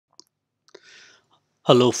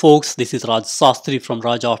Hello folks, this is Raj Sastri from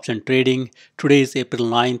Raj Option Trading. Today is April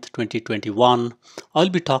 9th, 2021. I'll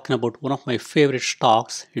be talking about one of my favorite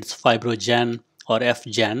stocks. It's FibroGen or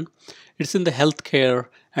FGEN. It's in the healthcare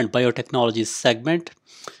and biotechnology segment.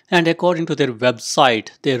 And according to their website,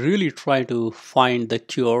 they're really trying to find the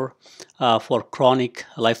cure for chronic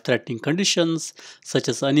life-threatening conditions such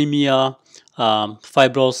as anemia,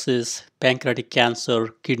 fibrosis, pancreatic cancer,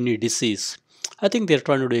 kidney disease. I think they're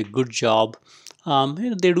trying to do a good job.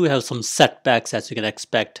 They do have some setbacks as you can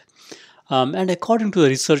expect. And according to the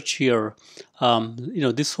research here,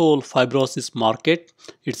 this whole fibrosis market,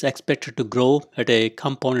 it's expected to grow at a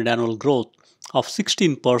compounded annual growth of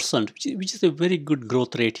 16%, which is a very good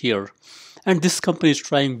growth rate here. And this company is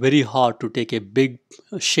trying very hard to take a big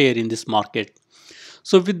share in this market.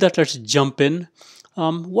 So with that, let's jump in.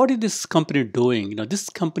 What is this company doing? This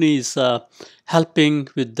company is helping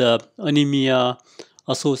with the anemia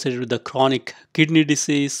associated with the chronic kidney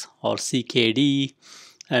disease or CKD,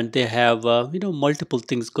 and they have multiple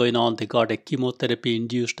things going on. They got a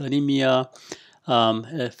chemotherapy-induced anemia,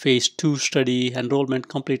 a phase 2 study enrollment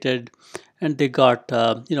completed, and they got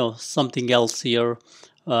something else here,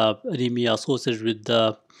 anemia associated with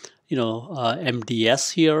the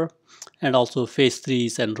MDS here, and also phase 3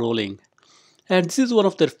 is enrolling. And this is one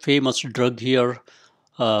of their famous drug here,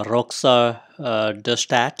 roxadustat.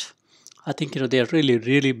 I think they are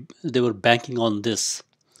really they were banking on this.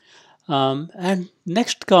 And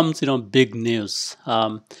next comes big news.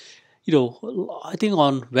 I think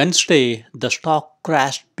on Wednesday the stock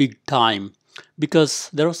crashed big time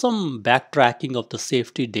because there was some backtracking of the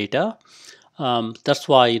safety data. That's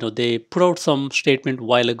why they put out some statement a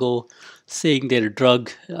while ago saying their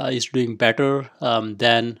drug is doing better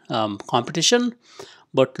than competition,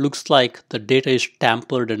 but looks like the data is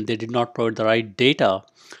tampered and they did not provide the right data.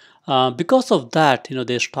 Because of that,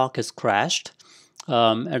 their stock has crashed,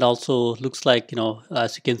 and also looks like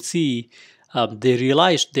as you can see, they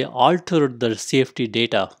realized they altered the safety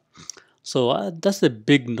data. So that's a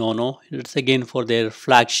big no-no. It's again for their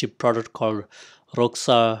flagship product called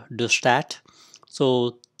roxadustat.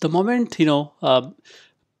 So the moment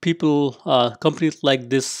people companies like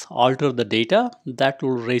this alter the data, that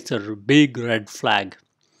will raise a big red flag.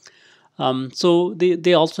 So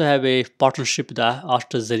they also have a partnership with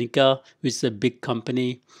AstraZeneca, which is a big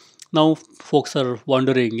company. Now folks are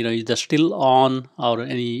wondering, is there still on or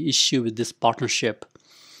any issue with this partnership?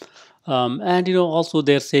 And also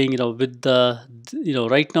they're saying, with the,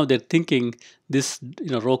 right now they're thinking this,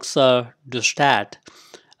 roxadustat,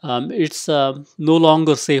 it's no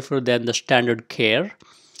longer safer than the standard care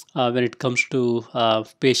when it comes to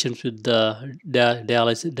patients with the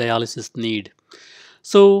dialysis need.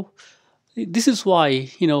 So this is why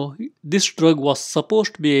this drug was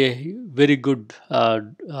supposed to be a very good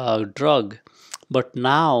drug, but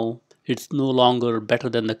now it's no longer better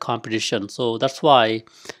than the competition. So that's why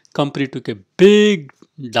company took a big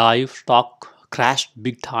dive, stock crashed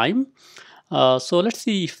big time. So let's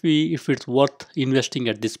see if it's worth investing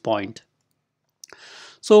at this point.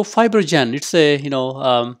 So FibroGen, it's a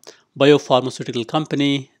biopharmaceutical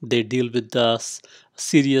company. They deal with the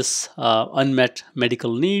serious unmet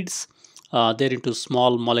medical needs. They're into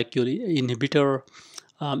small molecule inhibitor,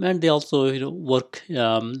 and they also work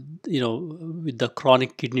with the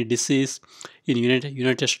chronic kidney disease in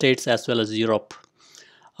United States as well as Europe.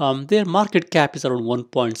 Their market cap is around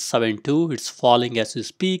 1.72. It's falling as we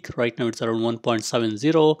speak. Right now it's around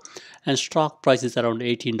 1.70, and stock price is around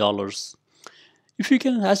 $18. If you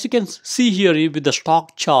can, as you can see here with the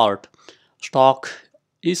stock chart, stock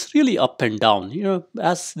is really up and down.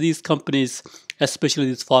 As these companies, especially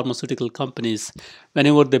these pharmaceutical companies,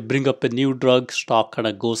 whenever they bring up a new drug, stock kind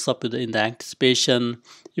of goes up in the anticipation.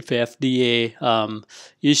 If a FDA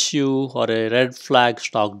issue or a red flag,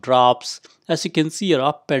 stock drops. As you can see, are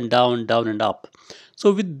up and down, down and up.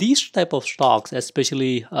 So with these type of stocks,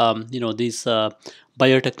 especially these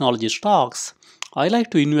biotechnology stocks, I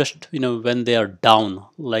like to invest when they are down,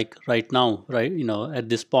 like right now, right, at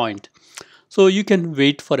this point. So you can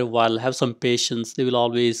wait for a while, have some patience. They will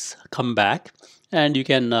always come back, and you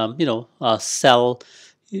can sell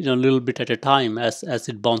a little bit at a time as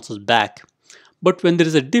it bounces back. But when there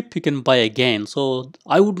is a dip, you can buy again. So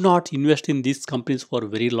I would not invest in these companies for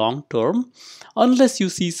very long term unless you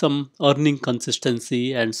see some earning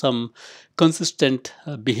consistency and some consistent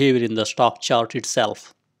behavior in the stock chart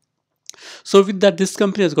itself. So with that, this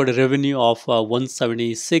company has got a revenue of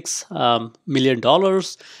 $176 million,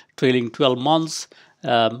 trailing 12 months,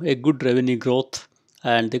 a good revenue growth,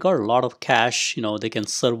 and they got a lot of cash. They can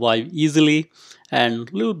survive easily, and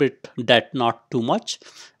a little bit debt, not too much.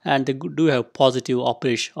 and they do have positive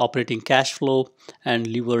operating cash flow and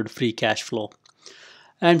levered free cash flow.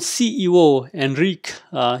 And CEO Enrique,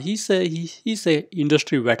 he's a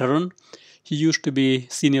industry veteran. He used to be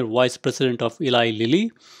senior vice president of Eli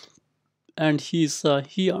Lilly, and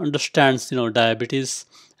he understands diabetes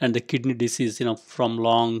and the kidney disease from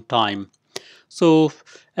long time. So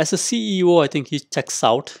as a CEO, I think he checks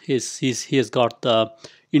out. He has got the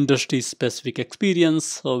industry specific experience,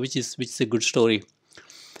 so which is a good story.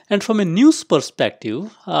 And from a news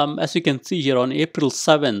perspective, as you can see here on April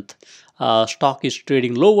 7th, stock is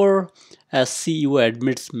trading lower as CEO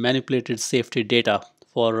admits manipulated safety data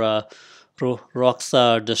for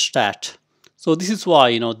Roxadustat. So this is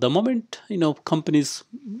why the moment companies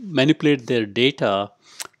manipulate their data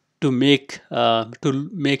to make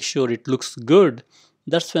sure it looks good,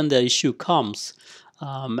 that's when the issue comes.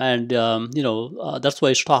 And that's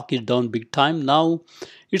why stock is down big time now.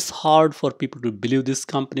 It's hard for people to believe this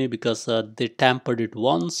company because they tampered it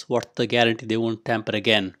once. What's the guarantee they won't tamper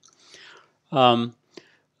again? um,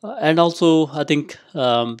 and also I think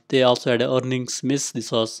they also had an earnings miss.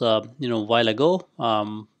 This was a while ago,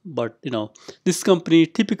 but this company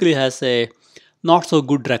typically has a not so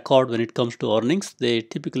good record when it comes to earnings. They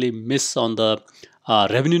typically miss on the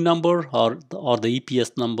revenue number or the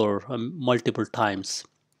EPS number multiple times.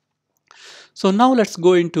 So now let's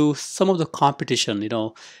go into some of the competition.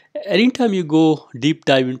 Anytime you go deep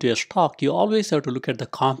dive into a stock, you always have to look at the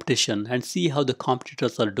competition and see how the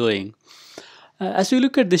competitors are doing. As we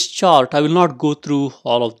look at this chart, I will not go through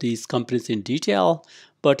all of these companies in detail,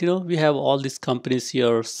 but we have all these companies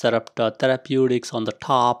here. Sarepta Therapeutics on the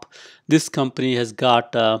top. This company has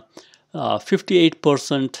got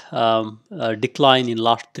 58% decline in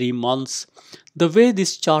last 3 months. The way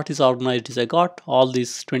this chart is organized is I got all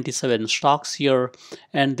these 27 stocks here,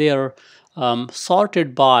 and they are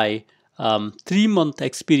sorted by 3-month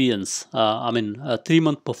experience.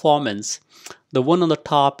 3-month performance. The one on the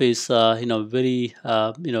top is very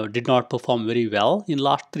did not perform very well in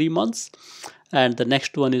last 3 months, and the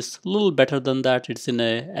next one is a little better than that. It's in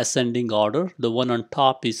a ascending order. The one on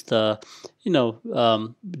top is the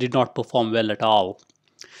did not perform well at all.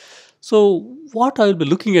 So what I will be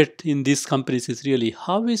looking at in these companies is really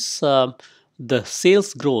how is the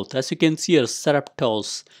sales growth. As you can see here,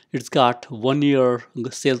 Sarepta's, it's got 1 year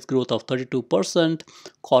sales growth of 32%,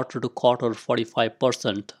 quarter to quarter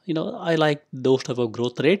 45%. I like those type of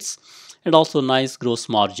growth rates, and also nice gross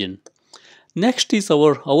margin. Next is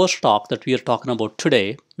our stock that we are talking about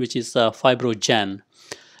today, which is FibroGen.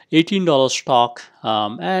 $18 stock,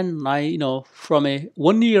 and from a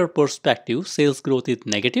 1 year perspective, sales growth is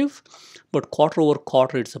negative, but quarter over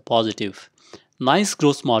quarter it's a positive. Nice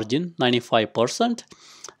gross margin, 95%,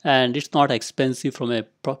 and it's not expensive from a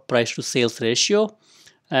price to sales ratio.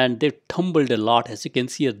 And they tumbled a lot. As you can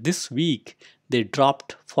see here, this week they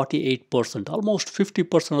dropped 48%, almost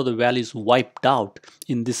 50% of the value is wiped out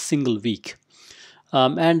in this single week.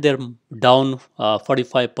 And they're down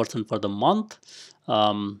 45% for the month,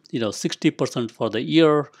 60% for the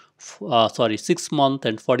year, 6 month,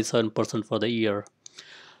 and 47% for the year.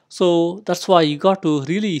 So that's why you got to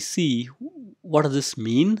really see what does this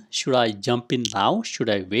mean. Should I jump in now?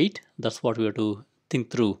 Should I wait? That's what we have to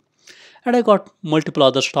think through. And I got multiple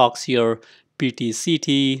other stocks here.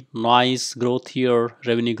 PTCT, nice growth here,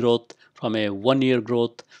 revenue growth from a 1 year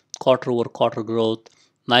growth, quarter over quarter growth,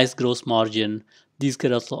 nice gross margin. These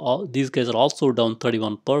guys are also down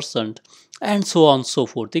 31%, and so on and so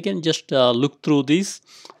forth. You can just look through these.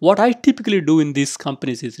 What I typically do in these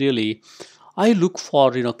companies is really I look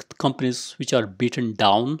for companies which are beaten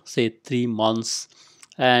down, say 3 months,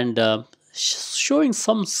 and showing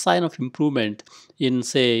some sign of improvement in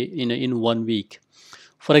say in 1 week.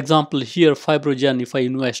 For example, here FibroGen, if I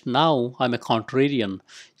invest now, I'm a contrarian.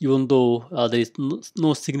 Even though there is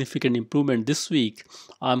no significant improvement this week,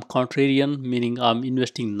 I'm contrarian, meaning I'm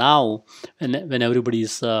investing now when everybody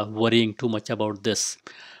is worrying too much about this.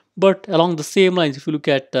 But along the same lines, if you look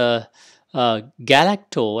at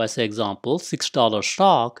Galacto as an example, $6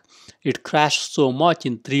 stock, it crashed so much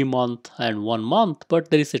in 3 months and 1 month,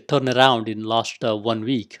 but there is a turnaround in last 1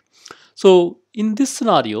 week. So in this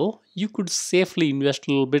scenario, you could safely invest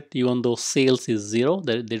a little bit, even though sales is zero.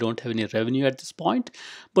 They don't have any revenue at this point,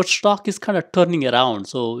 but stock is kind of turning around.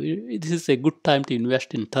 So this is a good time to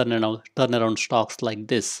invest in turnaround stocks like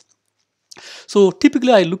this. So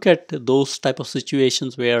typically I look at those type of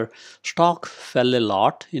situations where stock fell a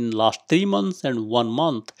lot in last 3 months and 1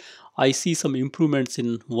 month. I see some improvements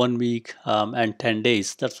in 1 week and 10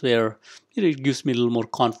 days. That's where it gives me a little more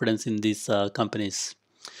confidence in these companies.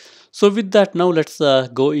 So with that, now let's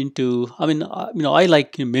go into. I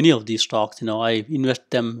like many of these stocks. I invest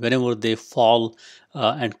them whenever they fall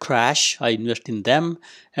and crash. I invest in them,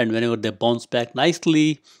 and whenever they bounce back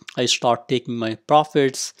nicely, I start taking my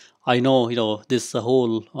profits. I know, this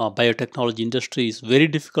whole biotechnology industry is very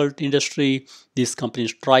difficult industry. These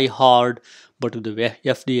companies try hard, but with the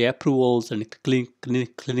FDA approvals and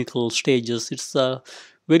clinical stages, it's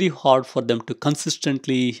very hard for them to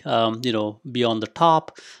consistently, be on the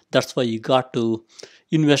top. That's why you got to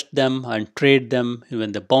invest them and trade them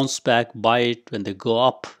when they bounce back. Buy it when they go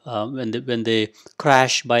up. When they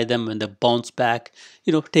crash, buy them when they bounce back.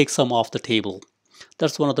 Take some off the table.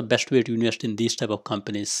 That's one of the best way to invest in these type of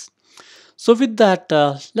companies. So with that,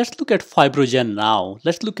 let's look at FibroGen now.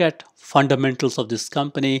 Let's look at fundamentals of this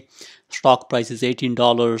company. Stock price is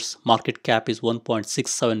 $18. Market cap is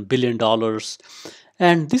 $1.67 billion.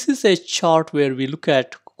 And this is a chart where we look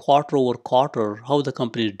at quarter over quarter how the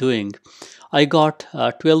company is doing. I got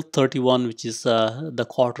 12/31, which is the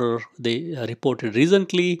quarter they reported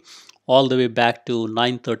recently, all the way back to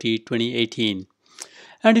 9/30/2018.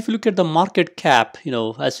 And if you look at the market cap,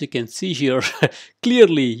 as you can see here,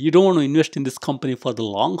 clearly you don't want to invest in this company for the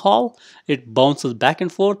long haul. It bounces back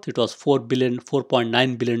and forth. It was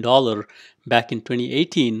 $4.9 billion back in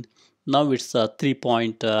 2018. Now it's now it's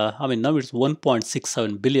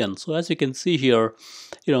 1.67 billion. So as you can see here,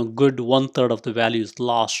 good one third of the value is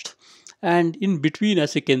lost. And in between,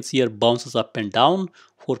 as you can see here, bounces up and down.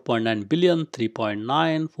 4.9 billion,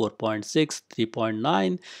 3.9, 4.6,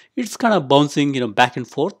 3.9. It's kind of bouncing, back and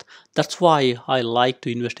forth. That's why I like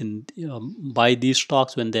to invest in, buy these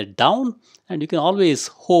stocks when they're down, and you can always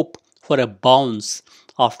hope for a bounce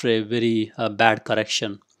after a very bad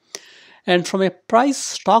correction. And from a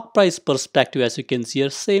stock price perspective, as you can see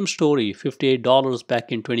here, same story. $58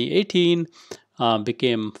 back in 2018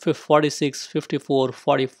 became 46, 54,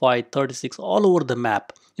 45, 36, all over the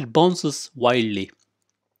map. It bounces wildly.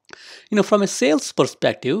 From a sales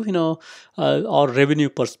perspective, or revenue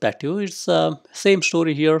perspective, it's same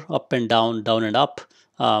story here, up and down, down and up.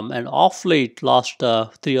 And off late, last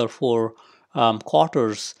 3 or 4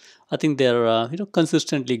 quarters, I think they're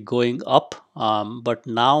consistently going up. But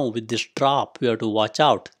now with this drop, we have to watch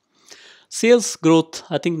out. Sales growth,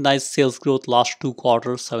 I think nice sales growth last 2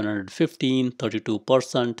 quarters, 715,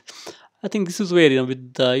 32%. I think this is where,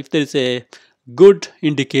 if there is a good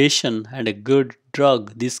indication and a good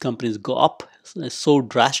drug, these companies go up so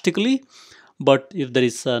drastically. But if there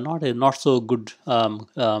is not so good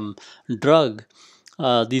drug,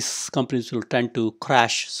 these companies will tend to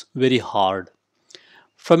crash very hard.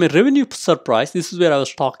 From a revenue surprise, this is where I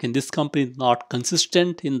was talking. This company is not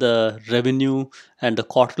consistent in the revenue and the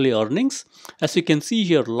quarterly earnings. As you can see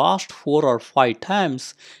here, last 4 or 5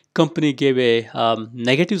 times, company gave a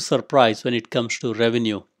negative surprise when it comes to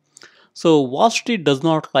revenue. So Wall Street does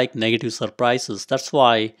not like negative surprises. That's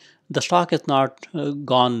why the stock has not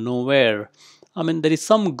gone nowhere. There is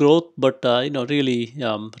some growth, but really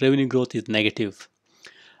revenue growth is negative.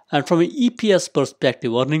 And from an EPS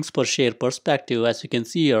perspective, earnings per share perspective, as you can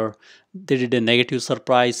see here, they did a negative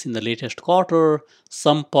surprise in the latest quarter,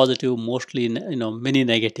 some positive, mostly many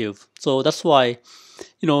negative. So that's why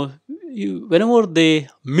whenever they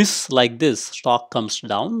miss like this, stock comes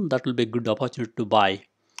down. That will be a good opportunity to buy.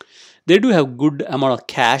 They do have good amount of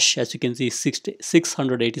cash, as you can see,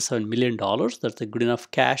 $687 million. That's a good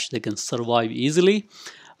enough cash. They can survive easily,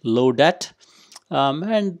 low debt,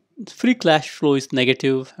 and free cash flow is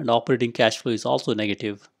negative, and operating cash flow is also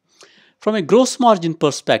negative. From a gross margin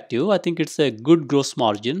perspective, I think it's a good gross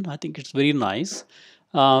margin. I think it's very nice.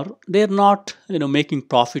 They're not making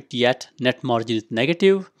profit yet. Net margin is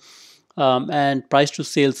negative. And price to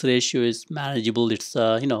sales ratio is manageable. It's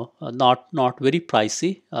not very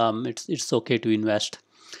pricey. It's okay to invest.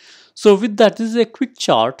 So with that, this is a quick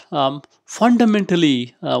chart.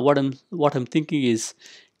 Fundamentally, what I'm thinking is,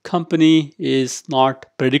 company is not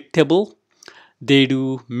predictable. They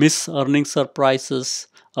do miss earnings surprises,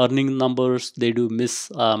 earning numbers. They do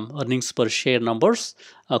miss earnings per share numbers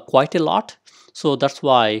quite a lot. So that's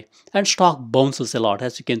why, and stock bounces a lot,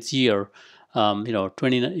 as you can see here.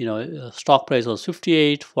 20, stock price was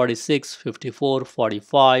 58, 46, 54,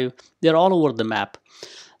 45. They're all over the map.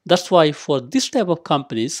 That's why for this type of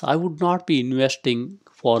companies, I would not be investing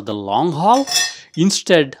for the long haul.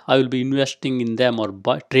 Instead, I will be investing in them or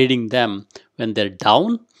trading them when they're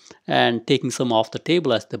down and taking some off the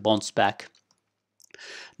table as they bounce back.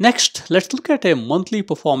 Next, let's look at a monthly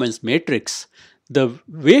performance matrix. The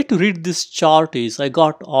way to read this chart is, I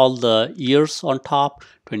got all the years on top,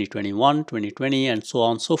 2021, 2020, and so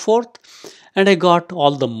on and so forth. And I got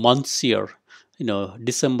all the months here,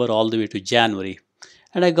 December all the way to January.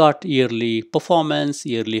 and I got yearly performance,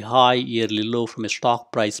 yearly high, yearly low from a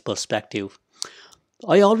stock price perspective.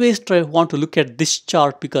 I always want to look at this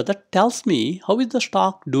chart because that tells me how is the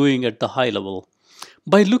stock doing at the high level.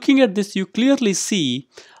 By looking at this, you clearly see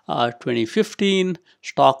 2015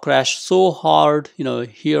 stock crashed so hard,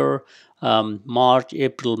 here March,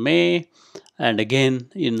 April, May, and again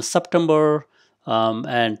in September.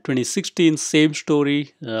 And 2016, same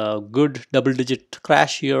story, good double-digit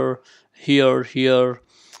crash here,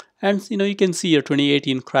 and you can see a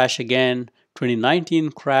 2018 crash again, 2019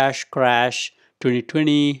 crash,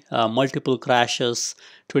 2020 multiple crashes,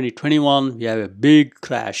 2021 we have a big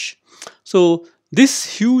crash. So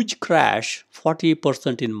this huge crash,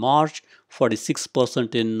 40% in March,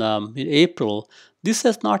 46% in April, this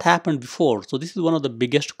has not happened before. So this is one of the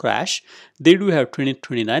biggest crash. They do have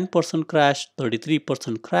 29% crash,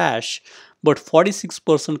 33% crash, but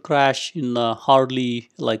 46% crash in hardly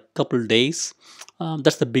like couple days.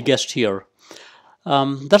 That's the biggest here.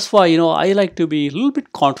 That's why I like to be a little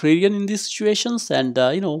bit contrarian in these situations, and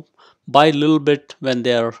buy a little bit when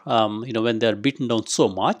they're when they're beaten down so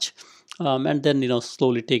much, and then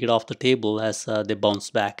slowly take it off the table as they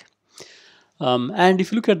bounce back. And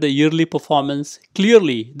if you look at the yearly performance,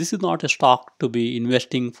 clearly this is not a stock to be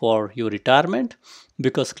investing for your retirement,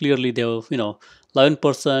 because clearly they have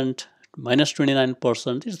 11%, minus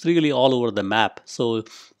 29%. It's really all over the map. So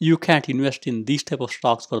you can't invest in these type of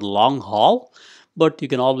stocks for the long haul, but you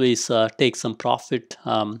can always take some profit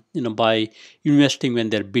by investing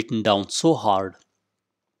when they're beaten down so hard.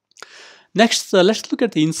 Next, let's look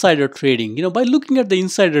at the insider trading. By looking at the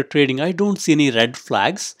insider trading, I don't see any red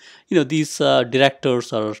flags. These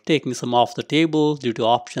directors are taking some off the table due to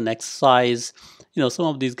option exercise. Some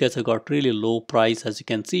of these guys have got really low price, as you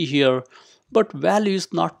can see here, but value is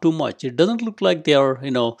not too much. It doesn't look like they are,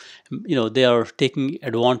 they are taking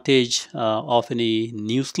advantage of any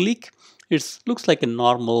news leak. It looks like a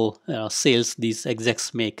normal sales these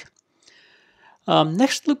execs make.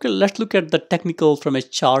 Next, let's look at the technical from a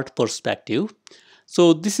chart perspective.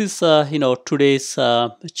 So this is today's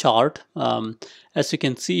chart. As you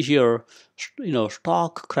can see here,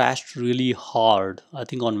 stock crashed really hard. I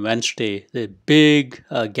think on Wednesday, the big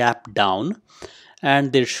gap down,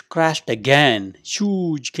 and they crashed again,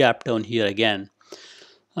 huge gap down here again.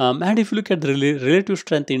 And if you look at the relative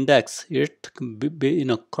strength index, it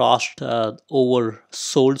crossed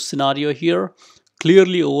oversold scenario here,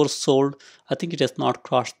 clearly oversold. I think it has not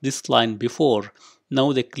crossed this line before.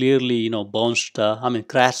 Now they clearly bounced,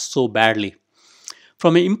 crashed so badly.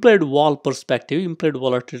 From an implied vol perspective, implied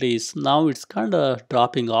volatility is now it's kind of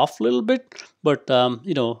dropping off a little bit, but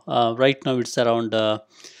right now it's around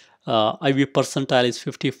IV percentile is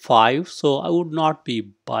 55, so I would not be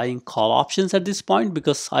buying call options at this point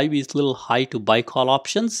because IV is a little high to buy call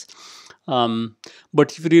options.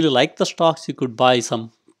 But if you really like the stocks, you could buy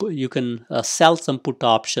some. You can sell some put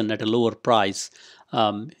option at a lower price,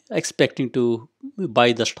 expecting to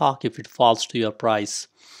buy the stock if it falls to your price.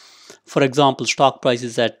 For example, stock price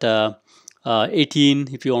is at 18.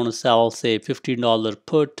 If you want to sell, say $15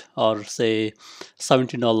 put, or say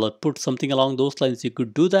 $17 put, something along those lines, you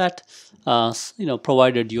could do that.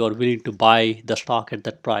 Provided you are willing to buy the stock at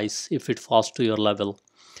that price if it falls to your level.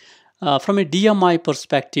 From a DMI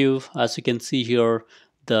perspective, as you can see here,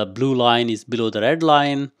 the blue line is below the red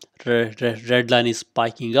line. Red line is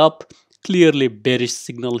spiking up. Clearly bearish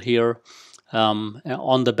signal here.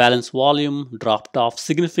 On the balance volume, dropped off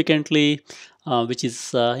significantly, which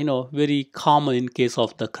is very common in case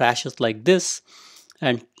of the crashes like this.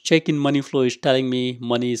 And check-in money flow is telling me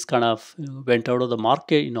money is kind of went out of the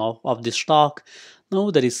market, of the stock.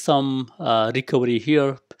 Now there is some recovery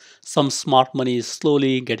here. Some smart money is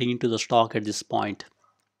slowly getting into the stock at this point.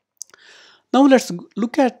 Now let's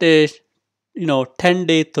look at a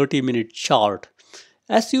 10-day 30-minute chart.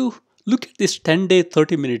 As you look at this 10-day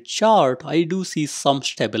 30-minute chart, I do see some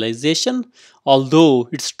stabilization, although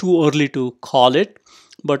it's too early to call it,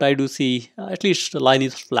 but I do see at least the line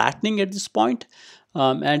is flattening at this point.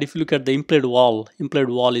 And if you look at the implied wall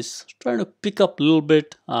is trying to pick up a little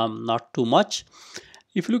bit, not too much.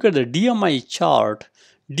 If you look at the DMI chart,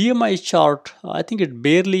 I think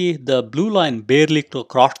the blue line barely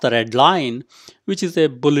crossed the red line, which is a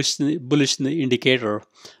bullish indicator.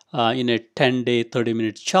 In a 10-day,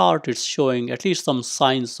 30-minute chart, it's showing at least some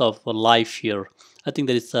signs of life here. I think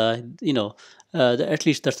that is, at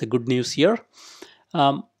least that's a good news here.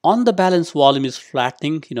 On the balance volume is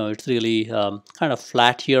flattening. It's really kind of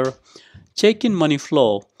flat here. Check-in money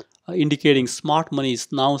flow, indicating smart money is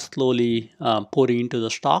now slowly pouring into the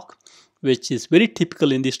stock, which is very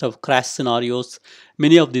typical in these type of crash scenarios.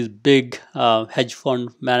 Many of these big hedge fund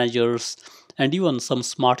managers and even some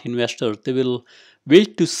smart investors, they will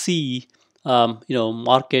wait to see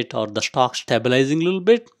market or the stock stabilizing a little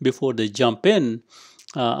bit before they jump in,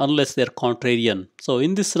 unless they're contrarian. So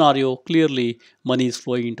in this scenario, clearly money is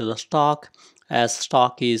flowing into the stock as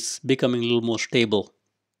stock is becoming a little more stable.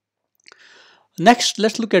 Next,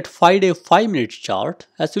 let's look at 5-day 5-minute chart.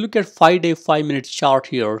 As you look at 5-day 5-minute chart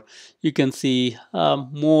here, you can see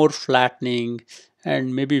more flattening,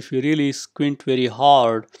 and maybe if you really squint very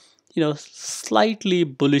hard, slightly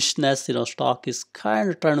bullishness. Stock is kind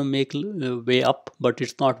of trying to make way up, but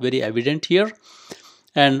it's not very evident here.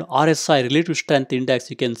 And RSI, relative strength index,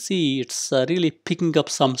 you can see it's really picking up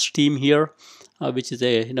some steam here, which is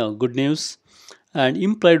a good news. And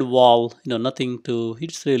implied wall, nothing to,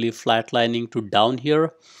 it's really flatlining to down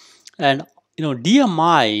here. And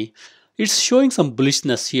DMI, it's showing some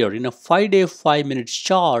bullishness here. In a 5-day 5-minute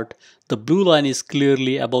chart, the blue line is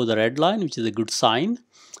clearly above the red line, which is a good sign.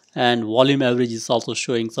 And volume average is also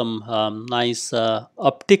showing some nice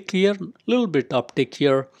uptick here, little bit uptick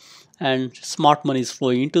here. And smart money is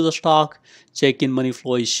flowing into the stock. Check-in money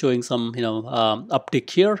flow is showing some uptick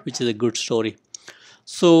here, which is a good story.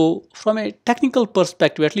 So from a technical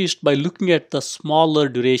perspective, at least by looking at the smaller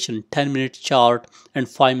duration 10-minute chart and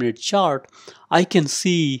 5-minute chart, I can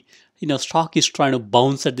see stock is trying to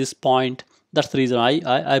bounce at this point. That's the reason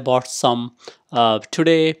I bought some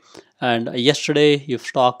today and yesterday. If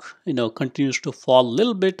stock continues to fall a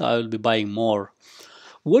little bit, I will be buying more.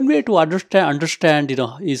 One way to understand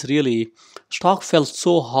is really stock fell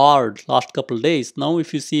so hard last couple of days. Now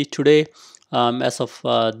if you see today, as of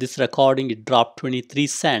this recording, it dropped 23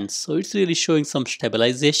 cents. So it's really showing some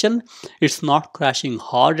stabilization. It's not crashing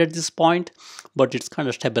hard at this point, but it's kind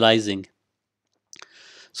of stabilizing.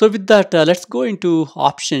 So with that, let's go into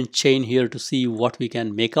option chain here to see what we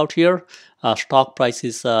can make out here. Stock price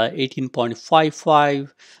is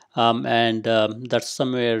 18.55, and that's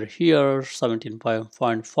somewhere here,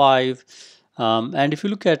 17.5. And if you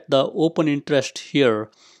look at the open interest here,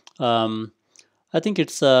 I think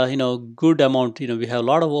it's good amount. We have a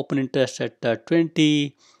lot of open interest at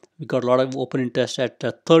 20. We got a lot of open interest at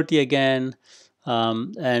 30 again,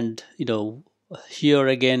 and here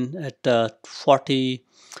again at 40.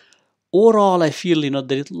 Overall, I feel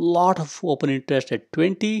there is a lot of open interest at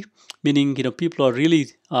 20, meaning people are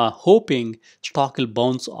really hoping stock will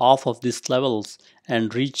bounce off of these levels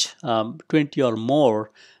and reach 20 or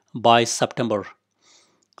more by September.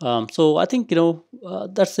 So I think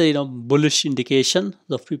that's a bullish indication.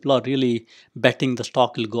 The people are really betting the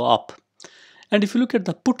stock will go up. And if you look at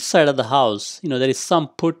the put side of the house, there is some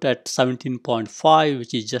put at 17.5,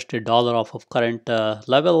 which is just $1 off of current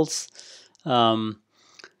levels.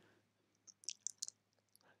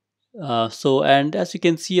 And as you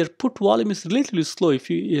can see here, put volume is relatively slow. If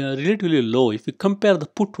you relatively low, if you compare the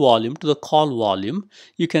put volume to the call volume,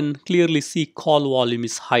 you can clearly see call volume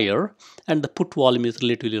is higher and the put volume is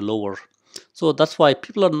relatively lower. So that's why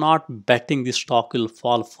people are not betting the stock will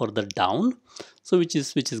fall further down. So which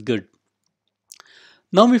is good.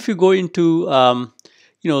 Now, if you go into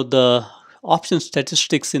the option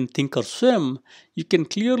statistics in Thinkorswim, you can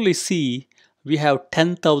clearly see we have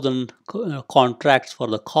 10,000 contracts for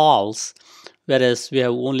the calls, whereas we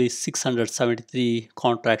have only 673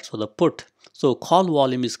 contracts for the put. So call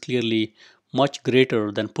volume is clearly much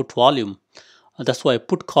greater than put volume. That's why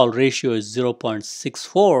put call ratio is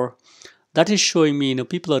 0.64. That is showing me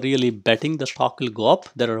people are really betting the stock will go up.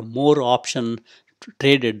 There are more option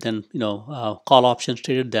traded than call options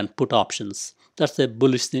traded than put options. That's a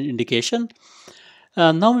bullish indication.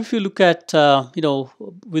 Now, if you look at,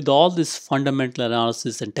 with all this fundamental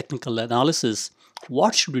analysis and technical analysis,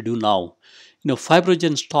 what should we do now?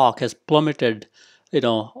 FibroGen stock has plummeted,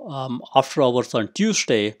 after hours on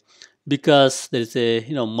Tuesday because there is a,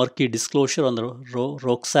 murky disclosure on the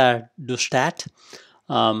roxadustat,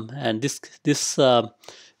 and this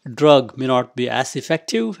drug may not be as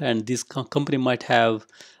effective, and this company might have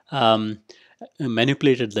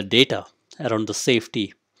manipulated the data around the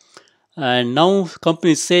safety. And now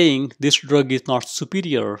company is saying this drug is not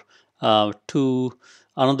superior to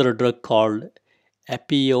another drug called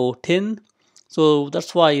FGEN. So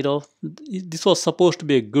that's why this was supposed to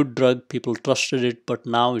be a good drug. People trusted it, but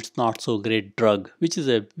now it's not so great drug, which is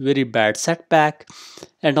a very bad setback.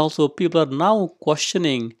 And also people are now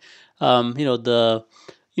questioning the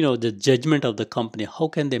judgment of the company. How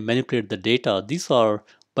can they manipulate the data? These are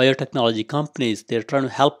biotechnology companies. They're trying to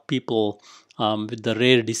help people with the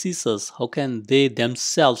rare diseases. How can they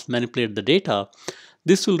themselves manipulate the data?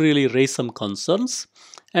 This will really raise some concerns.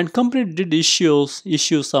 And company did issue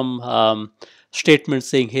some statements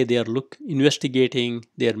saying, hey, they are investigating,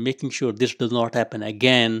 they are making sure this does not happen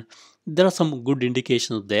again. there are some good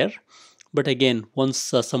indications there. But again, once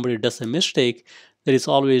somebody does a mistake, there is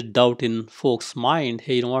always doubt in folks' mind.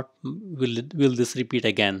 Hey, you know what? Will this repeat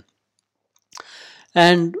again?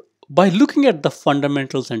 And by looking at the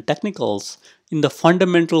fundamentals and technicals, in the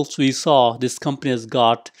fundamentals we saw this company has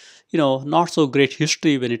got not so great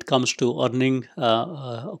history when it comes to earning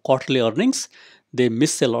quarterly earnings. They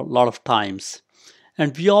miss a lot of times,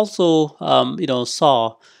 and we also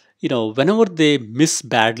saw whenever they miss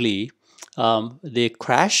badly, they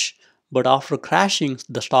crash. But after crashing,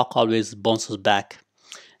 the stock always bounces back.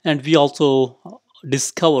 And we also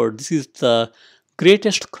discovered this is the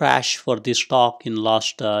greatest crash for this stock in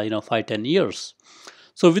last 5-10 years.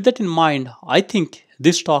 So with that in mind, I think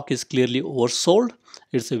this stock is clearly oversold.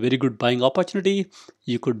 It's a very good buying opportunity.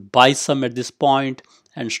 You could buy some at this point,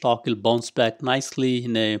 and stock will bounce back nicely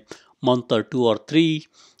in a month or two or three,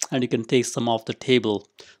 and you can take some off the table.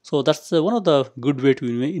 So that's one of the good way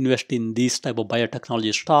to invest in these type of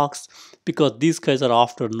biotechnology stocks, because these guys are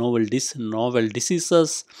after novel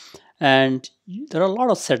diseases, and there are a lot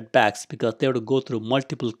of setbacks because they have to go through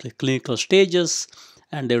multiple clinical stages,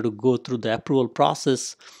 and they have to go through the approval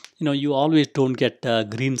process. You always don't get a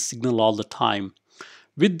green signal all the time.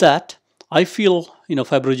 With that, I feel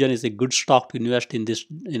FibroGen is a good stock to invest in this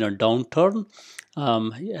downturn.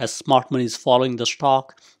 As smart money is following the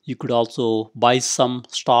stock, you could also buy some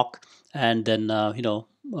stock and then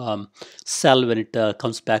sell when it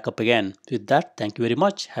comes back up again. With that, thank you very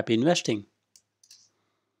much. Happy investing.